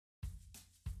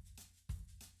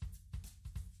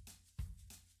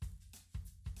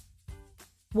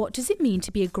What does it mean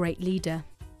to be a great leader?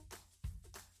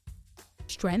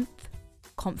 Strength,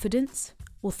 confidence,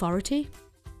 authority.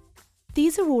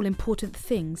 These are all important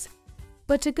things,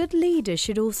 but a good leader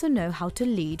should also know how to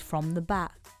lead from the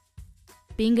back.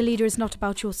 Being a leader is not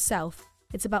about yourself,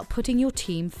 it's about putting your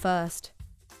team first.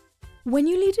 When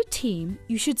you lead a team,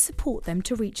 you should support them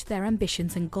to reach their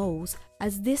ambitions and goals,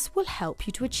 as this will help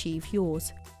you to achieve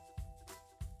yours.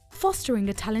 Fostering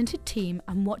a talented team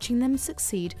and watching them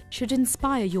succeed should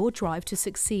inspire your drive to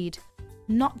succeed,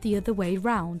 not the other way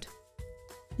round.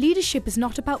 Leadership is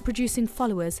not about producing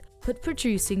followers, but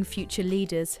producing future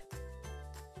leaders.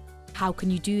 How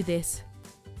can you do this?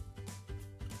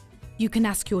 You can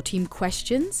ask your team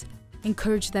questions,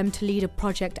 encourage them to lead a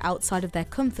project outside of their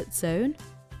comfort zone,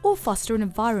 or foster an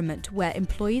environment where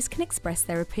employees can express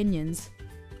their opinions.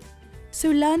 So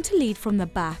learn to lead from the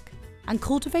back and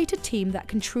cultivate a team that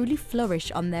can truly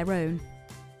flourish on their own.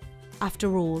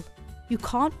 After all, you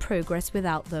can't progress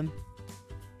without them.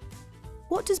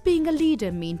 What does being a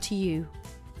leader mean to you?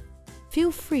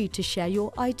 Feel free to share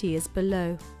your ideas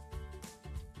below.